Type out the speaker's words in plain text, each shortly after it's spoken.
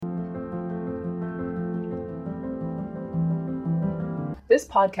This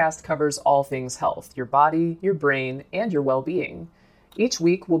podcast covers all things health, your body, your brain, and your well-being. Each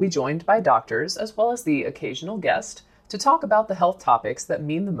week, we'll be joined by doctors, as well as the occasional guest, to talk about the health topics that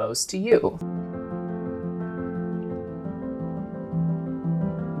mean the most to you.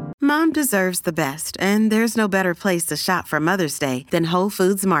 Mom deserves the best, and there's no better place to shop for Mother's Day than Whole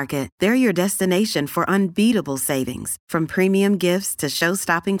Foods Market. They're your destination for unbeatable savings, from premium gifts to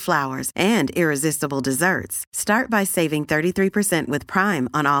show-stopping flowers and irresistible desserts. Start by saving 33% with Prime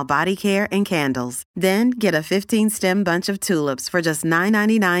on all body care and candles. Then get a 15-stem bunch of tulips for just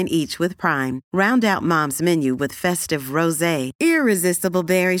 $9.99 each with Prime. Round out Mom's menu with festive rosé, irresistible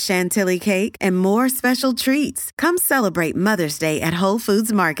berry chantilly cake, and more special treats. Come celebrate Mother's Day at Whole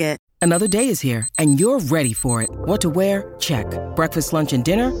Foods Market. Another day is here, and you're ready for it. What to wear? Check. Breakfast, lunch, and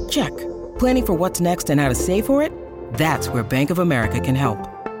dinner? Check. Planning for what's next and how to save for it? That's where Bank of America can help.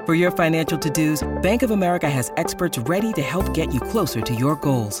 For your financial to-dos, Bank of America has experts ready to help get you closer to your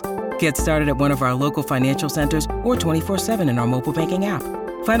goals. Get started at one of our local financial centers or 24/7 in our mobile banking app.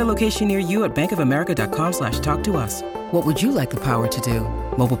 Find a location near you at bankofamerica.com/talktous. What would you like the power to do?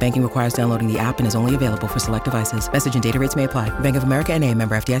 Mobile banking requires downloading the app and is only available for select devices. Message and data rates may apply. Bank of America N.A.,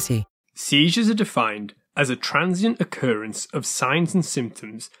 member FDIC. Seizures are defined as a transient occurrence of signs and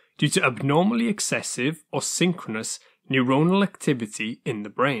symptoms due to abnormally excessive or synchronous neuronal activity in the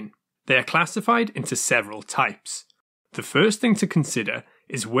brain. They are classified into several types. The first thing to consider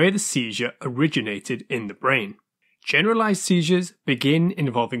is where the seizure originated in the brain. Generalized seizures begin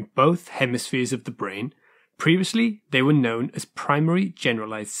involving both hemispheres of the brain. Previously, they were known as primary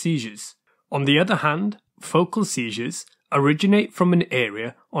generalized seizures. On the other hand, focal seizures originate from an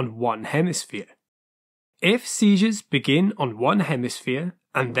area on one hemisphere. If seizures begin on one hemisphere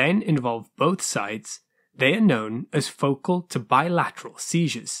and then involve both sides, they are known as focal to bilateral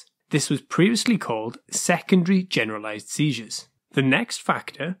seizures. This was previously called secondary generalized seizures. The next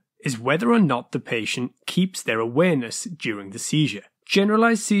factor is whether or not the patient keeps their awareness during the seizure.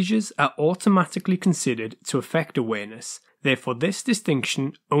 Generalized seizures are automatically considered to affect awareness, therefore this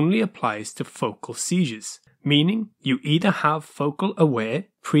distinction only applies to focal seizures, meaning you either have focal aware,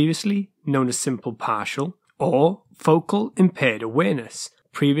 previously known as simple partial, or focal impaired awareness,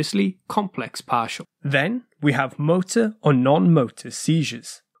 previously complex partial. Then we have motor or non-motor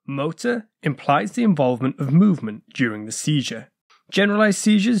seizures. Motor implies the involvement of movement during the seizure. Generalized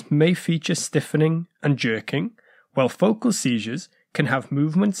seizures may feature stiffening and jerking, while focal seizures can have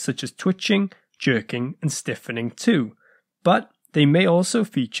movements such as twitching, jerking, and stiffening too, but they may also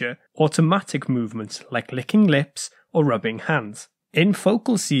feature automatic movements like licking lips or rubbing hands. In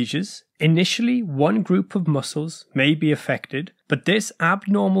focal seizures, initially one group of muscles may be affected, but this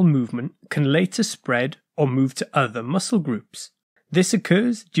abnormal movement can later spread or move to other muscle groups. This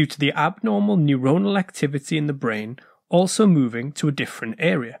occurs due to the abnormal neuronal activity in the brain also moving to a different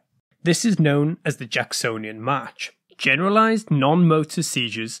area. This is known as the Jacksonian march. Generalized non-motor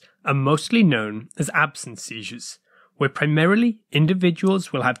seizures are mostly known as absence seizures, where primarily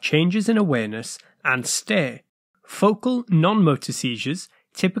individuals will have changes in awareness and stare. Focal non-motor seizures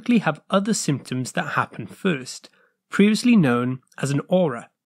typically have other symptoms that happen first, previously known as an aura.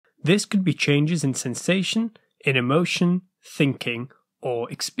 This could be changes in sensation, in emotion, thinking, or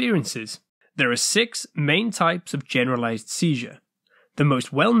experiences. There are 6 main types of generalized seizure. The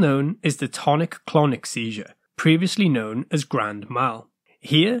most well-known is the tonic-clonic seizure, previously known as grand mal.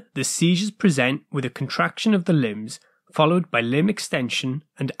 Here, the seizures present with a contraction of the limbs, followed by limb extension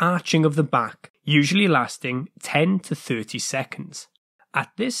and arching of the back, usually lasting 10 to 30 seconds.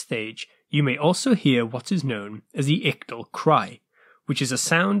 At this stage, you may also hear what is known as the ictal cry, which is a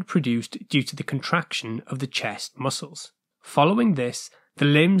sound produced due to the contraction of the chest muscles. Following this, the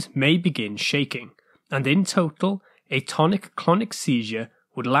limbs may begin shaking, and in total, a tonic-clonic seizure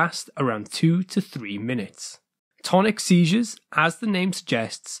would last around 2 to 3 minutes. Tonic seizures, as the name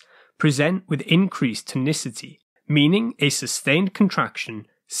suggests, present with increased tonicity, meaning a sustained contraction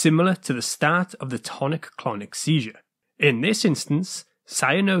similar to the start of the tonic-clonic seizure. In this instance,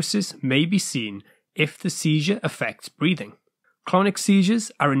 cyanosis may be seen if the seizure affects breathing. Clonic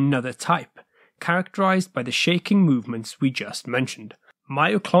seizures are another type, characterized by the shaking movements we just mentioned.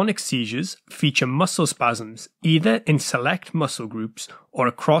 Myoclonic seizures feature muscle spasms either in select muscle groups or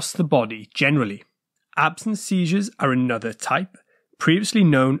across the body generally. Absence seizures are another type, previously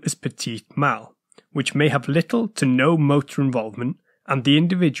known as petit mal, which may have little to no motor involvement and the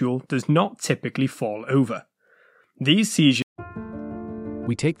individual does not typically fall over. These seizures.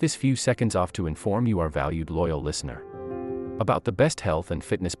 We take this few seconds off to inform you, our valued loyal listener, about the best health and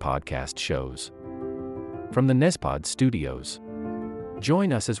fitness podcast shows from the Nespod Studios.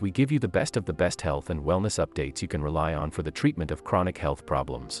 Join us as we give you the best of the best health and wellness updates you can rely on for the treatment of chronic health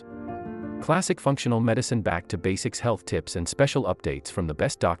problems. Classic functional medicine back to basics health tips and special updates from the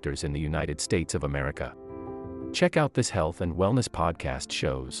best doctors in the United States of America. Check out this health and wellness podcast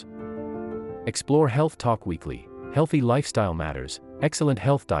shows. Explore Health Talk Weekly, Healthy Lifestyle Matters, Excellent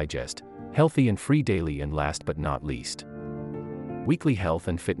Health Digest, Healthy and Free Daily, and last but not least, Weekly Health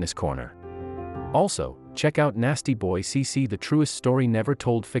and Fitness Corner. Also, check out Nasty Boy CC, the truest story never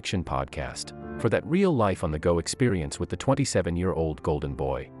told fiction podcast, for that real life on the go experience with the 27-year-old golden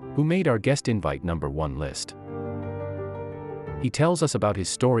boy, who made our guest invite #1 list. He tells us about his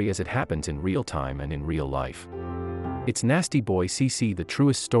story as it happens in real time and in real life. It's Nasty Boy CC, the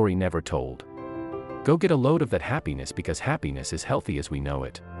truest story never told. Go get a load of that happiness, because happiness is healthy as we know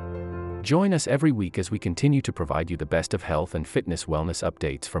it. Join us every week as we continue to provide you the best of health and fitness wellness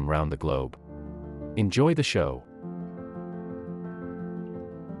updates from around the globe. Enjoy the show.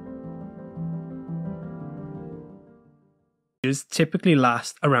 Seizures typically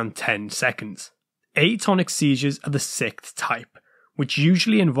last around 10 seconds. Atonic seizures are the sixth type, which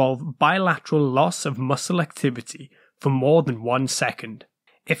usually involve bilateral loss of muscle activity for more than 1 second.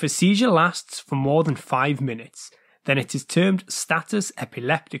 If a seizure lasts for more than 5 minutes, then it is termed status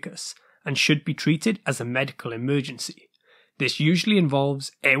epilepticus and should be treated as a medical emergency. This usually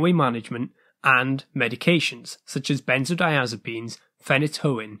involves airway management and medications such as benzodiazepines,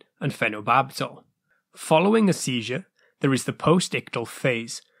 phenytoin, and phenobarbital. Following a seizure, there is the postictal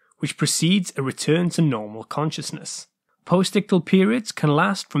phase, which precedes a return to normal consciousness. Postictal periods can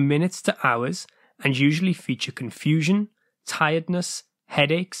last from minutes to hours and usually feature confusion, tiredness,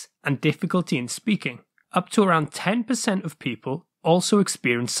 headaches, and difficulty in speaking. Up to around 10% of people also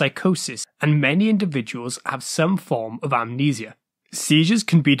experience psychosis, and many individuals have some form of amnesia. Seizures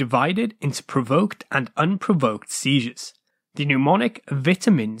can be divided into provoked and unprovoked seizures. The mnemonic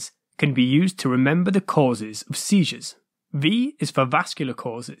vitamins can be used to remember the causes of seizures. V is for vascular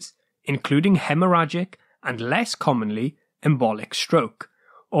causes, including hemorrhagic and, less commonly, embolic stroke,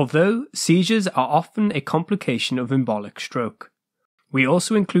 although seizures are often a complication of embolic stroke. We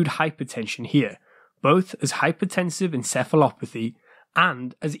also include hypertension here, both as hypertensive encephalopathy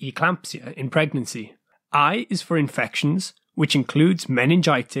and as eclampsia in pregnancy. I is for infections, which includes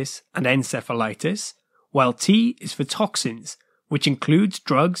meningitis and encephalitis, while T is for toxins, which includes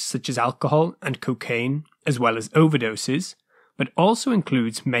drugs such as alcohol and cocaine, as well as overdoses, but also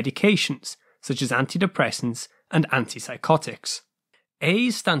includes medications such as antidepressants and antipsychotics. A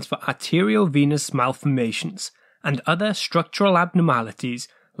stands for arteriovenous malformations and other structural abnormalities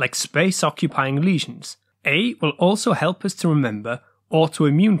like space-occupying lesions. A will also help us to remember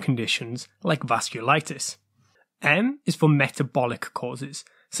autoimmune conditions like vasculitis. M is for metabolic causes,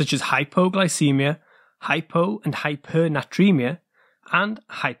 such as hypoglycemia, hypo and hypernatremia, and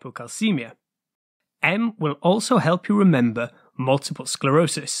hypocalcemia. M will also help you remember multiple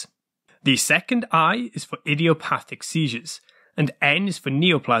sclerosis. The second I is for idiopathic seizures, and N is for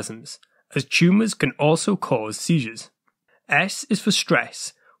neoplasms, as tumours can also cause seizures. S is for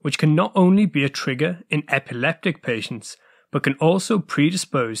stress, which can not only be a trigger in epileptic patients, but can also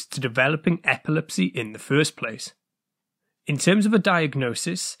predispose to developing epilepsy in the first place. In terms of a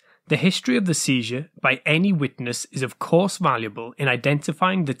diagnosis, the history of the seizure by any witness is of course valuable in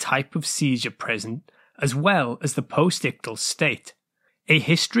identifying the type of seizure present, as well as the postictal state. A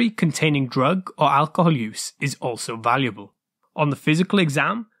history containing drug or alcohol use is also valuable. On the physical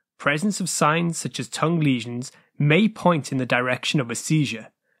exam, presence of signs such as tongue lesions may point in the direction of a seizure,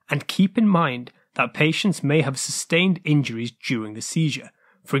 and keep in mind that patients may have sustained injuries during the seizure,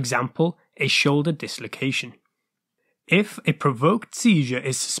 for example, a shoulder dislocation. If a provoked seizure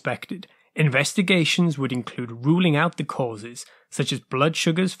is suspected, investigations would include ruling out the causes, such as blood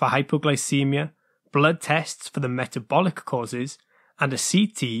sugars for hypoglycemia, blood tests for the metabolic causes, and a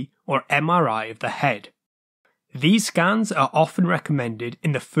CT or MRI of the head. These scans are often recommended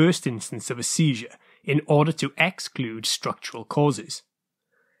in the first instance of a seizure in order to exclude structural causes.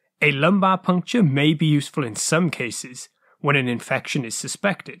 A lumbar puncture may be useful in some cases when an infection is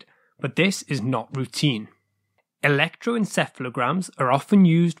suspected, but this is not routine. Electroencephalograms are often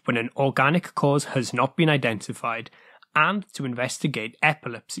used when an organic cause has not been identified and to investigate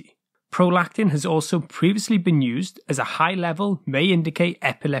epilepsy. Prolactin has also previously been used as a high level may indicate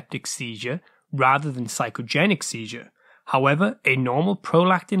epileptic seizure rather than psychogenic seizure. However, a normal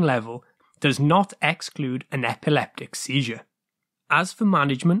prolactin level does not exclude an epileptic seizure. As for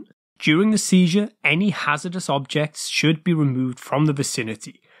management, during the seizure, any hazardous objects should be removed from the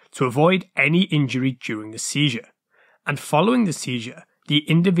vicinity to avoid any injury during the seizure. And following the seizure, the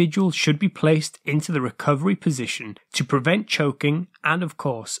individual should be placed into the recovery position to prevent choking, and of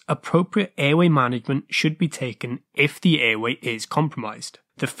course, appropriate airway management should be taken if the airway is compromised.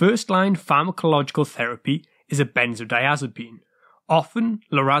 The first-line pharmacological therapy is a benzodiazepine, often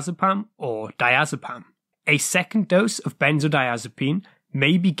lorazepam or diazepam. A second dose of benzodiazepine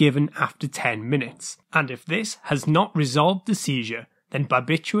may be given after 10 minutes, and if this has not resolved the seizure, then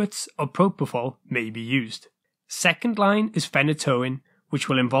barbiturates or propofol may be used. Second line is phenytoin, which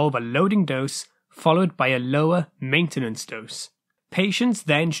will involve a loading dose followed by a lower maintenance dose. Patients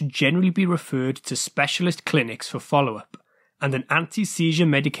then should generally be referred to specialist clinics for follow-up, and an anti-seizure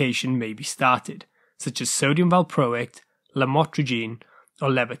medication may be started, such as sodium valproate, lamotrigine, or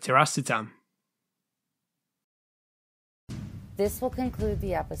levetiracetam. This will conclude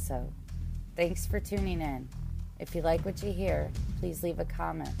the episode. Thanks for tuning in. If you like what you hear, please leave a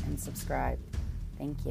comment and subscribe. Thank you.